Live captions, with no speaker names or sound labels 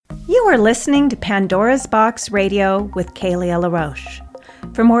You are listening to Pandora's Box Radio with Kalia LaRoche.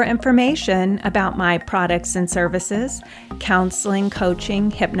 For more information about my products and services, counseling, coaching,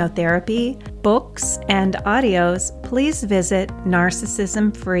 hypnotherapy, books, and audios, please visit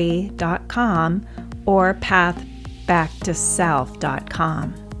narcissismfree.com or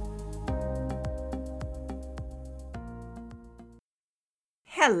pathbacktoself.com.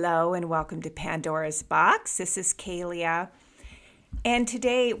 Hello and welcome to Pandora's Box. This is Kalia. And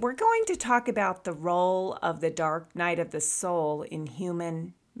today we're going to talk about the role of the dark night of the soul in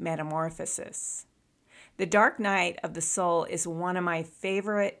human metamorphosis. The dark night of the soul is one of my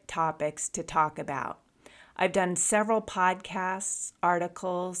favorite topics to talk about. I've done several podcasts,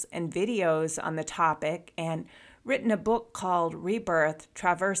 articles, and videos on the topic and written a book called Rebirth: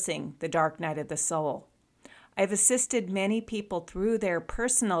 Traversing the Dark Night of the Soul. I've assisted many people through their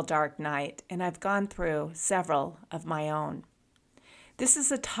personal dark night, and I've gone through several of my own. This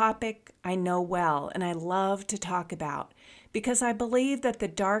is a topic I know well and I love to talk about because I believe that the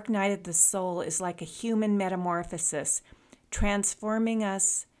dark night of the soul is like a human metamorphosis, transforming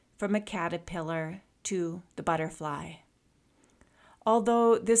us from a caterpillar to the butterfly.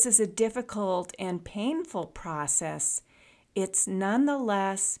 Although this is a difficult and painful process, it's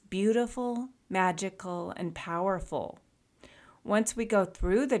nonetheless beautiful, magical, and powerful. Once we go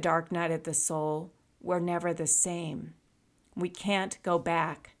through the dark night of the soul, we're never the same. We can't go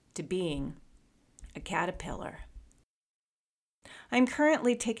back to being a caterpillar. I'm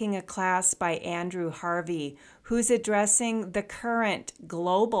currently taking a class by Andrew Harvey, who's addressing the current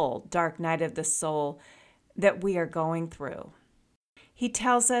global dark night of the soul that we are going through. He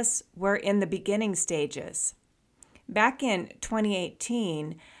tells us we're in the beginning stages. Back in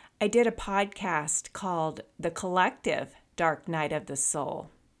 2018, I did a podcast called The Collective Dark Night of the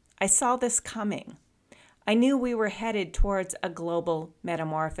Soul. I saw this coming. I knew we were headed towards a global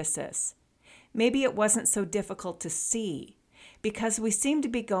metamorphosis. Maybe it wasn't so difficult to see because we seem to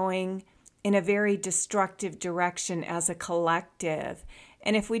be going in a very destructive direction as a collective.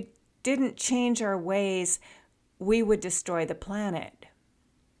 And if we didn't change our ways, we would destroy the planet.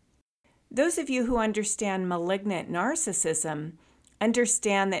 Those of you who understand malignant narcissism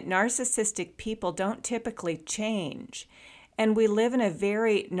understand that narcissistic people don't typically change. And we live in a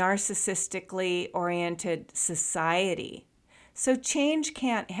very narcissistically oriented society. So change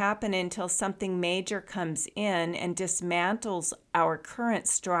can't happen until something major comes in and dismantles our current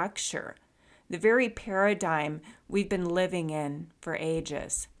structure, the very paradigm we've been living in for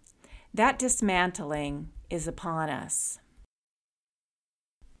ages. That dismantling is upon us.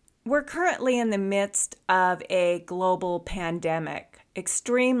 We're currently in the midst of a global pandemic,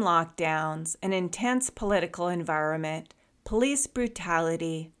 extreme lockdowns, an intense political environment, police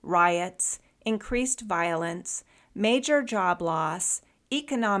brutality, riots, increased violence, major job loss,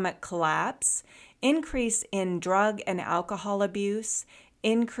 economic collapse, increase in drug and alcohol abuse,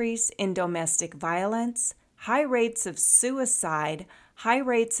 increase in domestic violence, high rates of suicide, high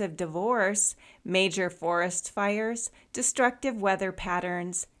rates of divorce, major forest fires, destructive weather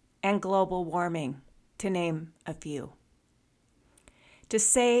patterns, and global warming, to name a few. To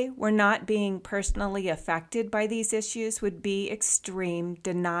say we're not being personally affected by these issues would be extreme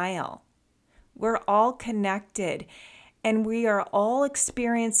denial. We're all connected, and we are all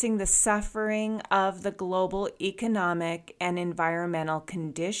experiencing the suffering of the global economic and environmental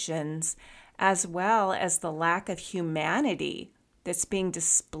conditions, as well as the lack of humanity that's being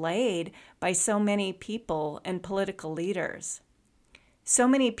displayed by so many people and political leaders. So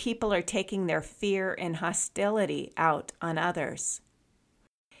many people are taking their fear and hostility out on others.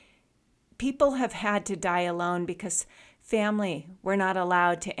 People have had to die alone because family were not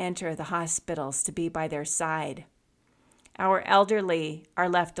allowed to enter the hospitals to be by their side. Our elderly are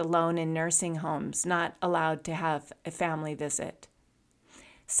left alone in nursing homes, not allowed to have a family visit.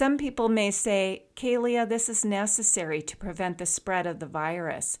 Some people may say, Kalia, this is necessary to prevent the spread of the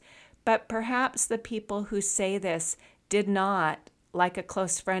virus. But perhaps the people who say this did not, like a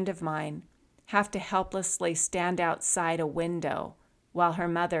close friend of mine, have to helplessly stand outside a window while her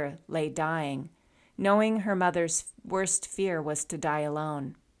mother lay dying, knowing her mother's worst fear was to die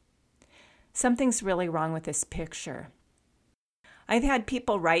alone. Something's really wrong with this picture. I've had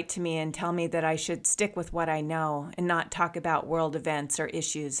people write to me and tell me that I should stick with what I know and not talk about world events or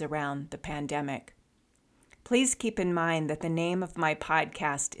issues around the pandemic. Please keep in mind that the name of my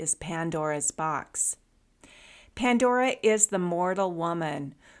podcast is Pandora's Box. Pandora is the mortal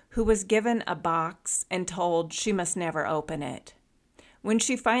woman who was given a box and told she must never open it. When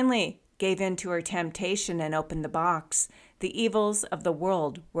she finally gave in to her temptation and opened the box, the evils of the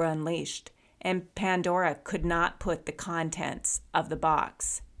world were unleashed, and Pandora could not put the contents of the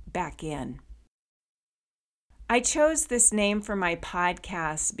box back in. I chose this name for my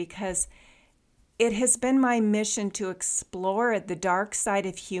podcast because it has been my mission to explore the dark side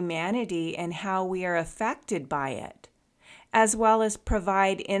of humanity and how we are affected by it, as well as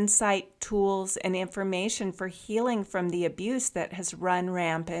provide insight, tools, and information for healing from the abuse that has run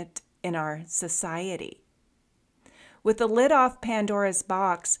rampant in our society. With the lid off Pandora's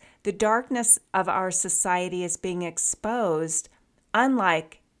box, the darkness of our society is being exposed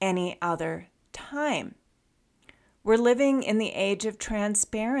unlike any other time. We're living in the age of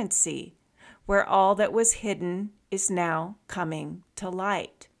transparency, where all that was hidden is now coming to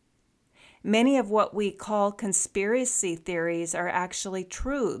light. Many of what we call conspiracy theories are actually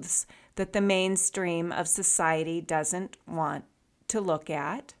truths that the mainstream of society doesn't want to look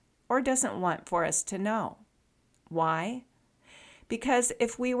at or doesn't want for us to know. Why? Because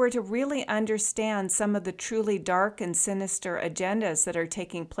if we were to really understand some of the truly dark and sinister agendas that are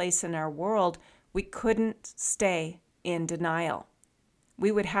taking place in our world, we couldn't stay in denial.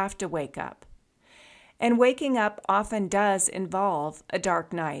 We would have to wake up. And waking up often does involve a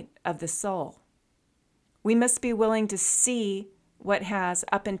dark night of the soul. We must be willing to see what has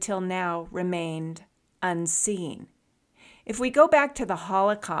up until now remained unseen. If we go back to the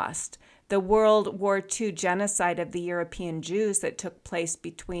Holocaust, the World War II genocide of the European Jews that took place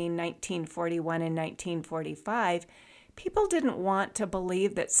between 1941 and 1945, people didn't want to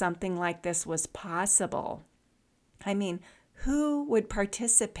believe that something like this was possible. I mean, who would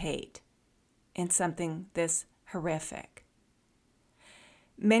participate in something this horrific?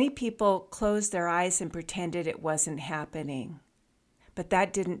 Many people closed their eyes and pretended it wasn't happening, but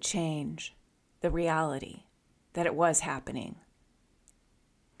that didn't change the reality that it was happening.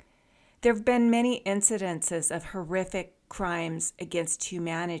 There have been many incidences of horrific crimes against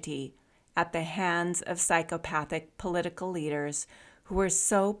humanity at the hands of psychopathic political leaders who were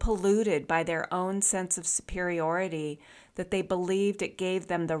so polluted by their own sense of superiority that they believed it gave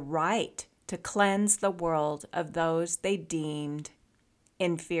them the right to cleanse the world of those they deemed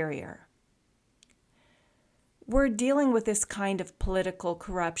inferior. We're dealing with this kind of political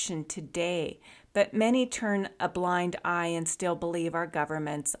corruption today, but many turn a blind eye and still believe our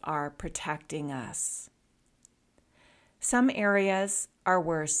governments are protecting us. Some areas are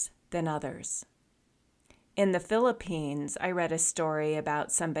worse than others. In the Philippines, I read a story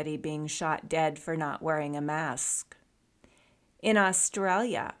about somebody being shot dead for not wearing a mask. In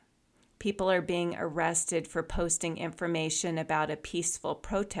Australia, people are being arrested for posting information about a peaceful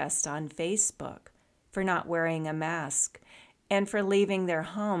protest on Facebook, for not wearing a mask, and for leaving their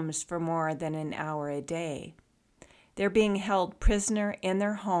homes for more than an hour a day. They're being held prisoner in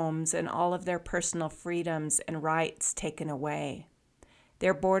their homes and all of their personal freedoms and rights taken away.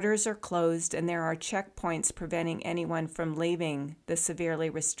 Their borders are closed and there are checkpoints preventing anyone from leaving the severely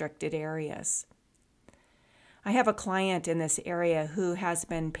restricted areas. I have a client in this area who has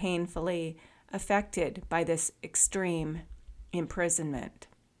been painfully affected by this extreme imprisonment.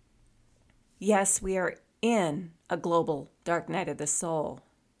 Yes, we are in a global dark night of the soul.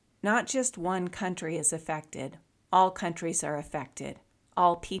 Not just one country is affected. All countries are affected.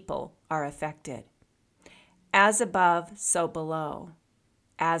 All people are affected. As above, so below.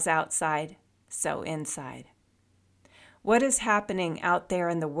 As outside, so inside. What is happening out there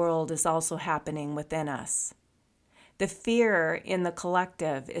in the world is also happening within us. The fear in the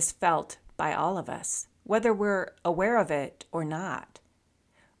collective is felt by all of us, whether we're aware of it or not.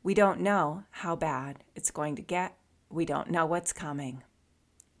 We don't know how bad it's going to get. We don't know what's coming.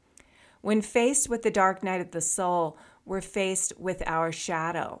 When faced with the dark night of the soul, we're faced with our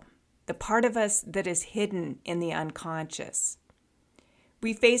shadow, the part of us that is hidden in the unconscious.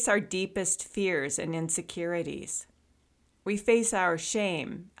 We face our deepest fears and insecurities. We face our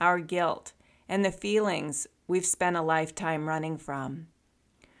shame, our guilt, and the feelings we've spent a lifetime running from.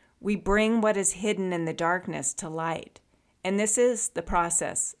 We bring what is hidden in the darkness to light, and this is the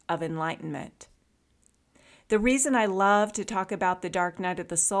process of enlightenment. The reason I love to talk about the dark night of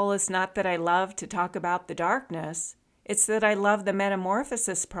the soul is not that I love to talk about the darkness, it's that I love the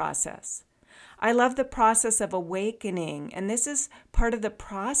metamorphosis process. I love the process of awakening, and this is part of the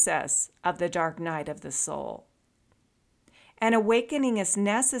process of the dark night of the soul. And awakening is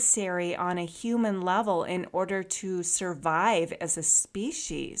necessary on a human level in order to survive as a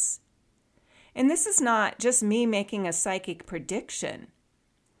species. And this is not just me making a psychic prediction.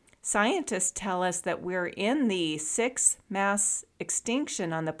 Scientists tell us that we're in the sixth mass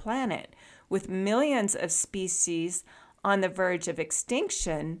extinction on the planet, with millions of species on the verge of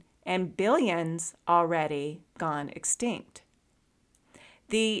extinction and billions already gone extinct.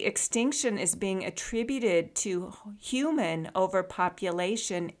 The extinction is being attributed to human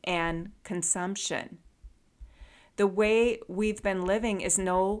overpopulation and consumption. The way we've been living is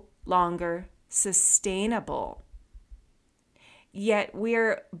no longer sustainable. Yet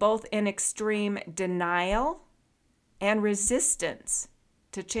we're both in extreme denial and resistance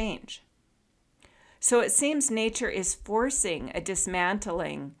to change. So it seems nature is forcing a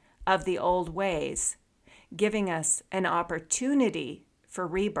dismantling of the old ways, giving us an opportunity for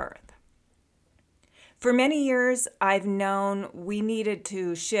rebirth. For many years, I've known we needed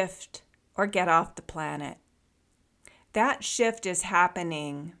to shift or get off the planet. That shift is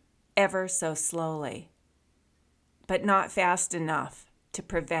happening ever so slowly, but not fast enough to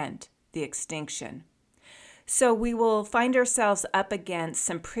prevent the extinction. So we will find ourselves up against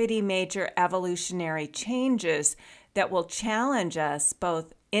some pretty major evolutionary changes that will challenge us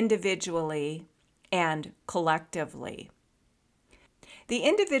both individually and collectively. The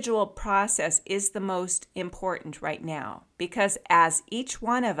individual process is the most important right now because as each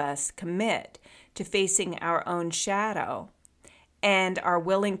one of us commit to facing our own shadow and are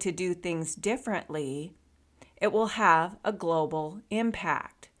willing to do things differently, it will have a global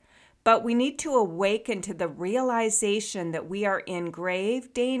impact. But we need to awaken to the realization that we are in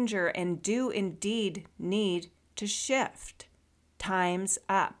grave danger and do indeed need to shift. Time's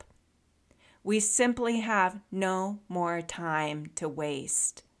up. We simply have no more time to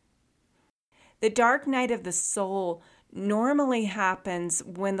waste. The dark night of the soul normally happens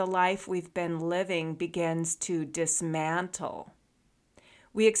when the life we've been living begins to dismantle.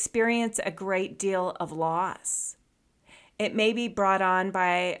 We experience a great deal of loss. It may be brought on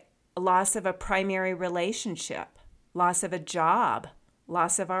by loss of a primary relationship, loss of a job,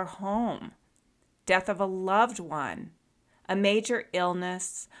 loss of our home, death of a loved one, a major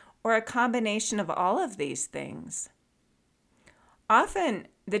illness, or a combination of all of these things. Often,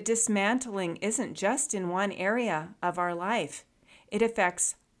 the dismantling isn't just in one area of our life. It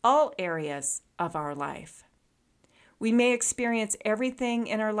affects all areas of our life. We may experience everything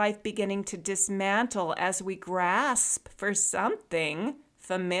in our life beginning to dismantle as we grasp for something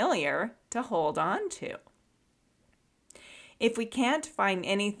familiar to hold on to. If we can't find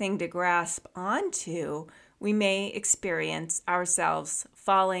anything to grasp onto, we may experience ourselves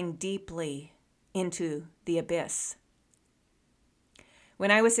falling deeply into the abyss.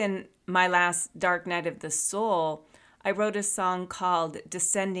 When I was in my last dark night of the soul, I wrote a song called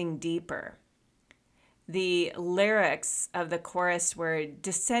Descending Deeper. The lyrics of the chorus were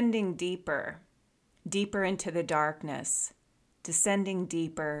descending deeper, deeper into the darkness, descending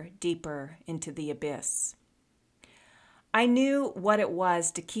deeper, deeper into the abyss. I knew what it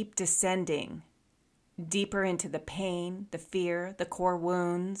was to keep descending deeper into the pain, the fear, the core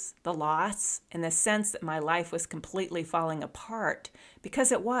wounds, the loss, and the sense that my life was completely falling apart,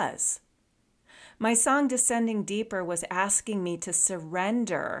 because it was. My song Descending Deeper was asking me to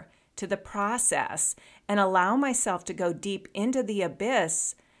surrender to the process and allow myself to go deep into the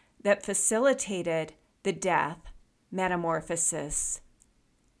abyss that facilitated the death, metamorphosis,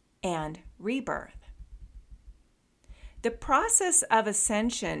 and rebirth. The process of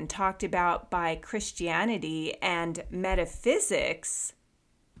ascension talked about by Christianity and metaphysics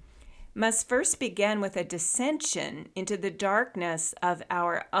must first begin with a descension into the darkness of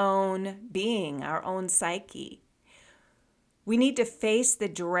our own being, our own psyche. We need to face the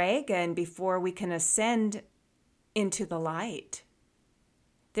dragon before we can ascend into the light.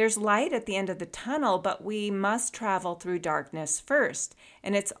 There's light at the end of the tunnel, but we must travel through darkness first,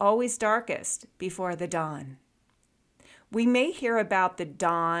 and it's always darkest before the dawn. We may hear about the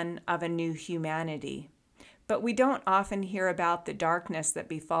dawn of a new humanity, but we don't often hear about the darkness that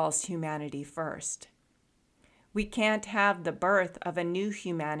befalls humanity first. We can't have the birth of a new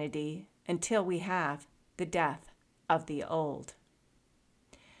humanity until we have the death of the old.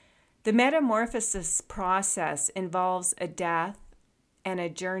 The metamorphosis process involves a death and a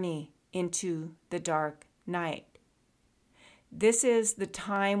journey into the dark night. This is the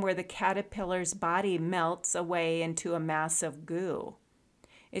time where the caterpillar's body melts away into a mass of goo.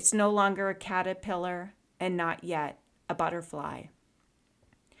 It's no longer a caterpillar and not yet a butterfly.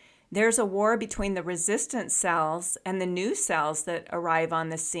 There's a war between the resistant cells and the new cells that arrive on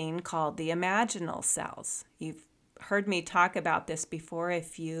the scene called the imaginal cells. You've heard me talk about this before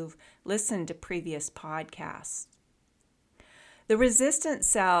if you've listened to previous podcasts. The resistant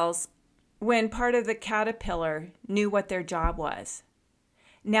cells, when part of the caterpillar, knew what their job was.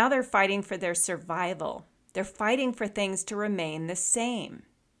 Now they're fighting for their survival. They're fighting for things to remain the same.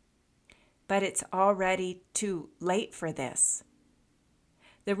 But it's already too late for this.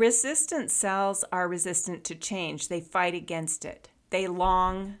 The resistant cells are resistant to change. They fight against it. They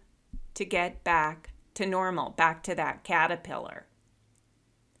long to get back to normal, back to that caterpillar.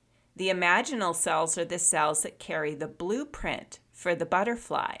 The imaginal cells are the cells that carry the blueprint for the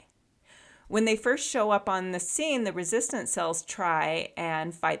butterfly. When they first show up on the scene, the resistant cells try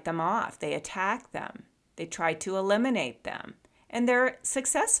and fight them off. They attack them. They try to eliminate them. And they're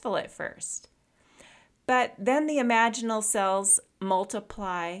successful at first. But then the imaginal cells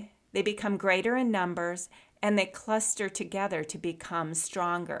multiply. They become greater in numbers, and they cluster together to become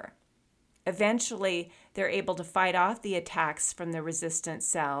stronger. Eventually, they're able to fight off the attacks from the resistant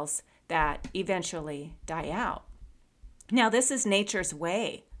cells that eventually die out. Now, this is nature's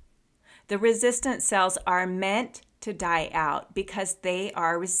way. The resistant cells are meant to die out because they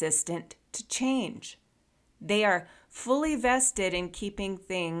are resistant to change. They are fully vested in keeping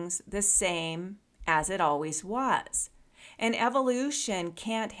things the same as it always was. And evolution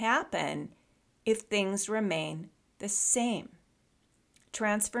can't happen if things remain the same.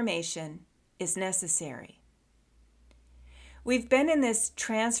 Transformation is necessary. We've been in this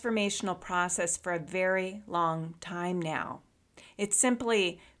transformational process for a very long time now. It's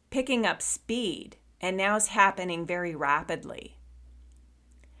simply picking up speed, and now it's happening very rapidly.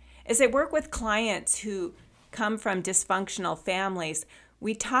 As I work with clients who come from dysfunctional families,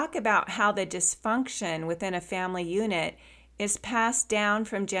 we talk about how the dysfunction within a family unit is passed down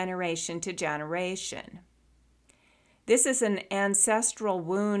from generation to generation. This is an ancestral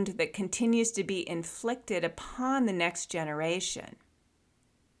wound that continues to be inflicted upon the next generation.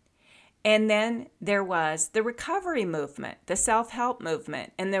 And then there was the recovery movement, the self-help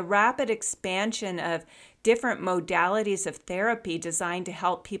movement, and the rapid expansion of different modalities of therapy designed to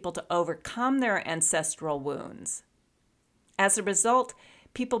help people to overcome their ancestral wounds. As a result,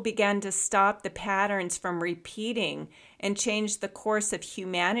 people began to stop the patterns from repeating and change the course of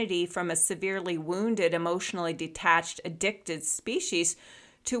humanity from a severely wounded, emotionally detached, addicted species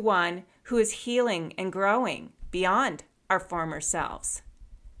to one who is healing and growing beyond our former selves.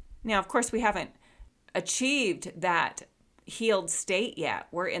 Now, of course, we haven't achieved that healed state yet.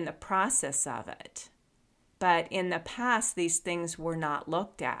 We're in the process of it. But in the past, these things were not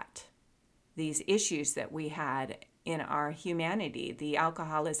looked at. These issues that we had in our humanity, the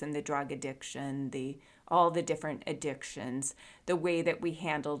alcoholism, the drug addiction, all the different addictions, the way that we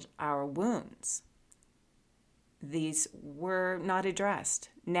handled our wounds. These were not addressed.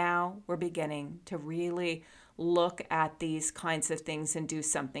 Now we're beginning to really look at these kinds of things and do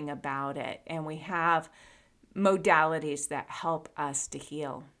something about it. And we have modalities that help us to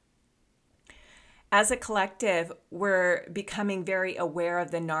heal. As a collective, we're becoming very aware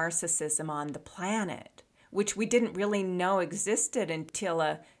of the narcissism on the planet, which we didn't really know existed until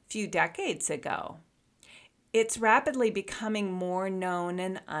a few decades ago. It's rapidly becoming more known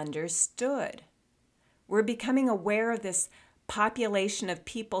and understood. We're becoming aware of this population of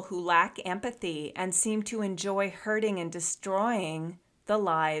people who lack empathy and seem to enjoy hurting and destroying the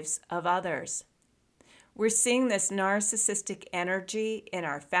lives of others. We're seeing this narcissistic energy in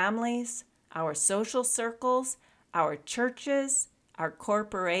our families, our social circles, our churches, our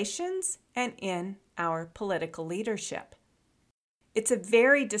corporations, and in our political leadership. It's a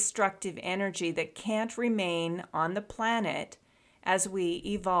very destructive energy that can't remain on the planet as we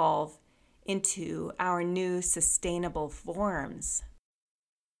evolve into our new sustainable forms.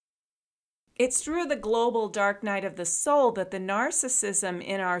 It's through the global dark night of the soul that the narcissism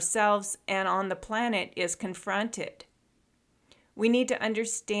in ourselves and on the planet is confronted. We need to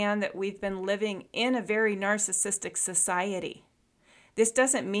understand that we've been living in a very narcissistic society. This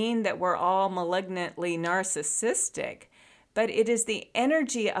doesn't mean that we're all malignantly narcissistic, but it is the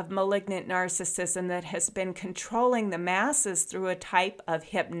energy of malignant narcissism that has been controlling the masses through a type of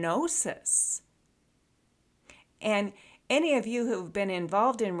hypnosis. And any of you who've been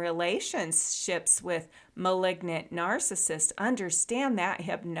involved in relationships with malignant narcissists understand that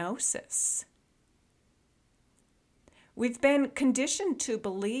hypnosis. We've been conditioned to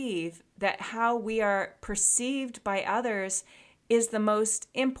believe that how we are perceived by others is the most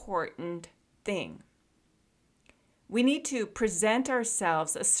important thing. We need to present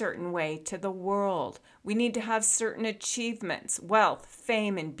ourselves a certain way to the world. We need to have certain achievements, wealth,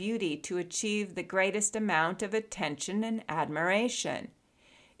 fame, and beauty to achieve the greatest amount of attention and admiration.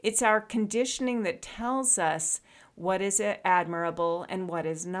 It's our conditioning that tells us what is admirable and what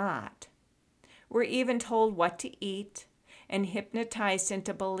is not. We're even told what to eat and hypnotized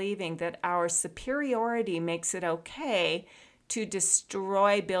into believing that our superiority makes it okay to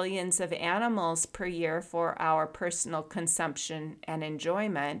destroy billions of animals per year for our personal consumption and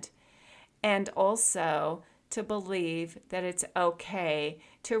enjoyment, and also to believe that it's okay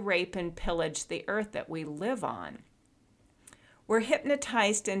to rape and pillage the earth that we live on. We're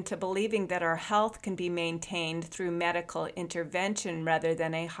hypnotized into believing that our health can be maintained through medical intervention rather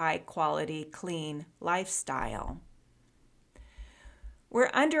than a high-quality, clean lifestyle.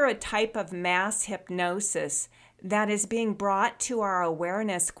 We're under a type of mass hypnosis that is being brought to our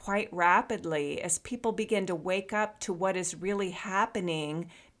awareness quite rapidly as people begin to wake up to what is really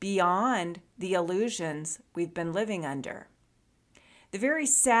happening beyond the illusions we've been living under. The very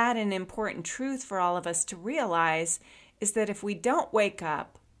sad and important truth for all of us to realize is that if we don't wake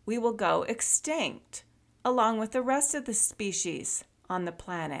up, we will go extinct, along with the rest of the species on the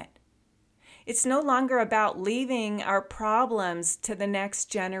planet. It's no longer about leaving our problems to the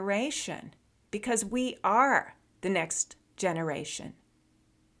next generation, because we are the next generation.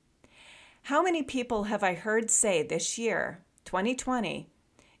 How many people have I heard say this year, 2020,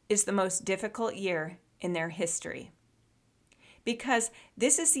 is the most difficult year in their history? Because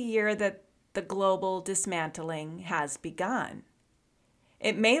this is the year that the global dismantling has begun.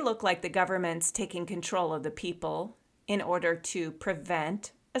 It may look like the government's taking control of the people in order to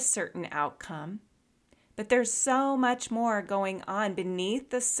prevent a certain outcome, but there's so much more going on beneath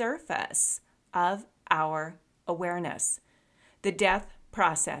the surface of our awareness. The death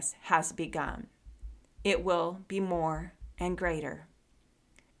process has begun. It will be more and greater.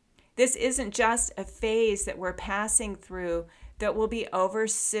 This isn't just a phase that we're passing through that will be over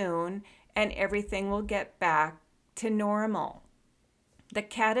soon and everything will get back to normal. The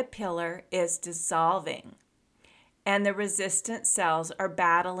caterpillar is dissolving, and the resistant cells are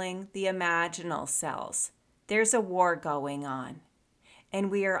battling the imaginal cells. There's a war going on,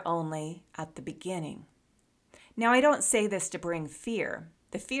 and we are only at the beginning. Now, I don't say this to bring fear.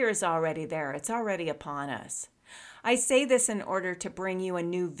 The fear is already there. It's already upon us. I say this in order to bring you a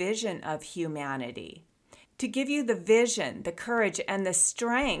new vision of humanity, to give you the vision, the courage, and the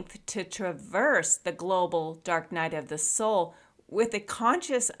strength to traverse the global dark night of the soul with a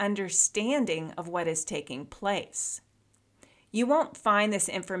conscious understanding of what is taking place. You won't find this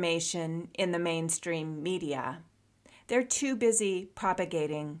information in the mainstream media. They're too busy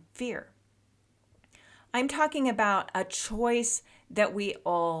propagating fear. I'm talking about a choice that we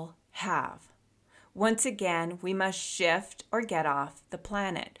all have. Once again, we must shift or get off the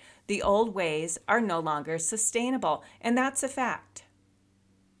planet. The old ways are no longer sustainable, and that's a fact.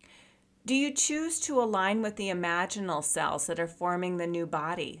 Do you choose to align with the imaginal cells that are forming the new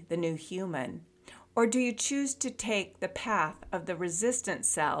body, the new human? Or do you choose to take the path of the resistant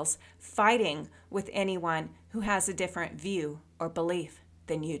cells, fighting with anyone who has a different view or belief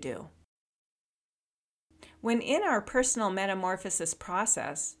than you do? When in our personal metamorphosis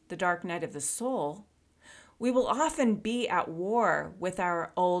process, the dark night of the soul, we will often be at war with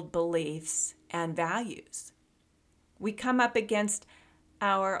our old beliefs and values. We come up against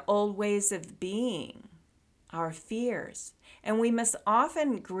our old ways of being, our fears, and we must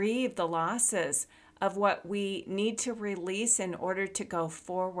often grieve the losses of what we need to release in order to go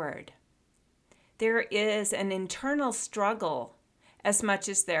forward. There is an internal struggle as much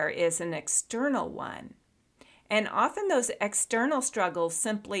as there is an external one. And often those external struggles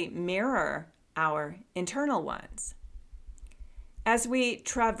simply mirror our internal ones. As we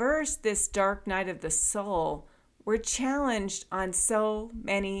traverse this dark night of the soul, we're challenged on so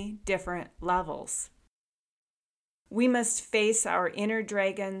many different levels. We must face our inner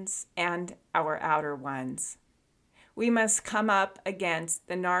dragons and our outer ones. We must come up against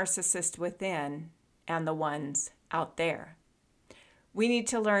the narcissist within and the ones out there. We need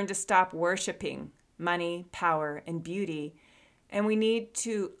to learn to stop worshiping money, power, and beauty, and we need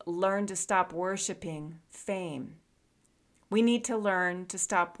to learn to stop worshiping fame. We need to learn to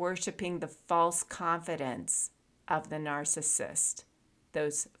stop worshiping the false confidence of the narcissist,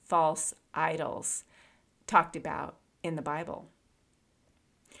 those false idols talked about in the Bible.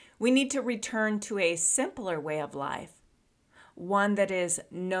 We need to return to a simpler way of life, one that is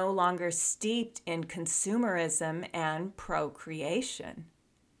no longer steeped in consumerism and procreation.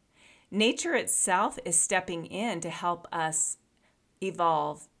 Nature itself is stepping in to help us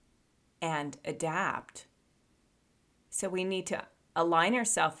evolve and adapt. So we need to align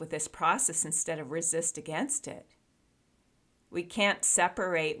ourselves with this process instead of resist against it. We can't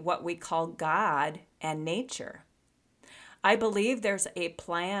separate what we call God and nature. I believe there's a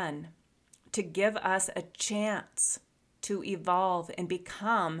plan to give us a chance to evolve and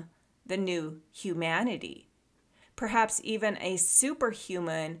become the new humanity, perhaps even a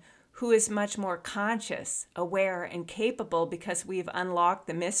superhuman who is much more conscious, aware, and capable because we've unlocked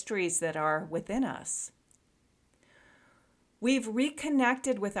the mysteries that are within us. We've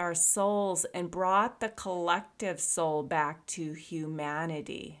reconnected with our souls and brought the collective soul back to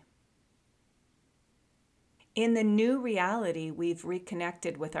humanity. In the new reality, we've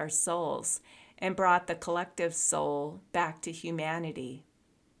reconnected with our souls and brought the collective soul back to humanity.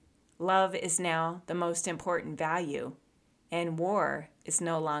 Love is now the most important value, and war is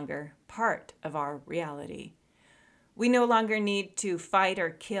no longer part of our reality. We no longer need to fight or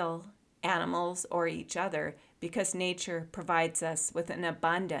kill animals or each other because nature provides us with an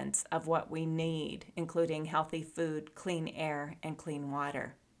abundance of what we need, including healthy food, clean air, and clean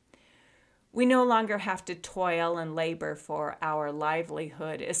water. We no longer have to toil and labor for our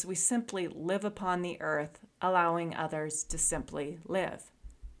livelihood as we simply live upon the earth, allowing others to simply live.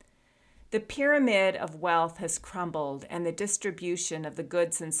 The pyramid of wealth has crumbled, and the distribution of the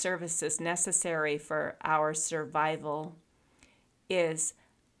goods and services necessary for our survival is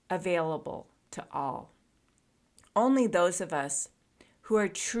available to all. Only those of us who are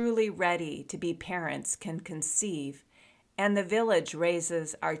truly ready to be parents can conceive, and the village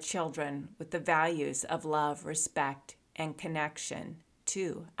raises our children with the values of love, respect, and connection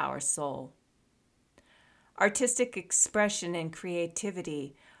to our soul. Artistic expression and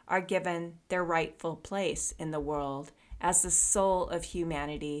creativity are given their rightful place in the world as the soul of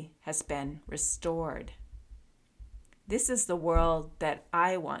humanity has been restored. This is the world that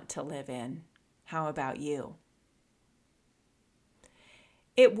I want to live in. How about you?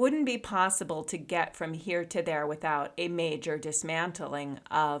 It wouldn't be possible to get from here to there without a major dismantling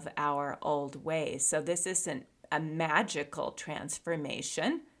of our old ways. So this isn't a magical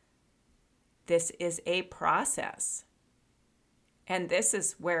transformation. This is a process. And this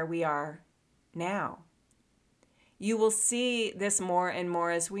is where we are now. You will see this more and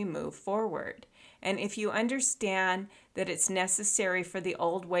more as we move forward. And if you understand that it's necessary for the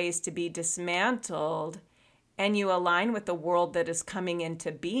old ways to be dismantled, and you align with the world that is coming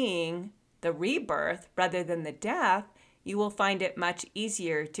into being, the rebirth rather than the death, you will find it much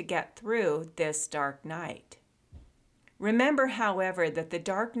easier to get through this dark night. Remember, however, that the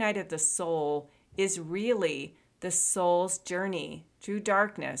dark night of the soul is really the soul's journey through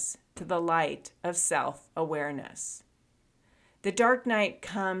darkness to the light of self-awareness. The dark night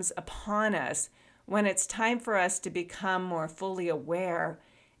comes upon us when it's time for us to become more fully aware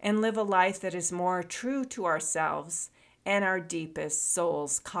and live a life that is more true to ourselves and our deepest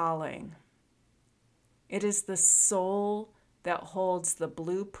soul's calling. It is the soul that holds the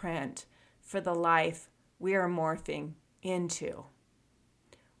blueprint for the life we are morphing into.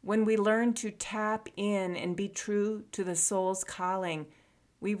 When we learn to tap in and be true to the soul's calling,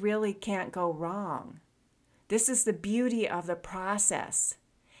 we really can't go wrong. This is the beauty of the process.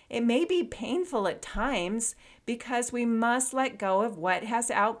 It may be painful at times because we must let go of what has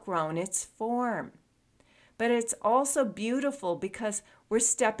outgrown its form. But it's also beautiful because we're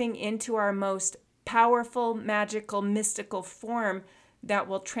stepping into our most powerful, magical, mystical form that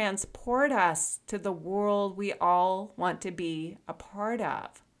will transport us to the world we all want to be a part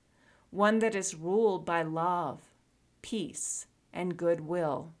of. One that is ruled by love, peace, and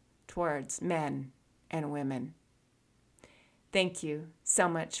goodwill towards men and women. Thank you so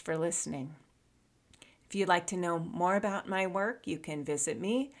much for listening. If you'd like to know more about my work, you can visit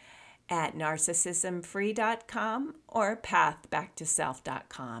me at narcissismfree.com or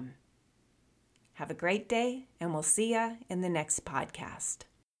pathbacktoself.com. Have a great day, and we'll see ya in the next podcast.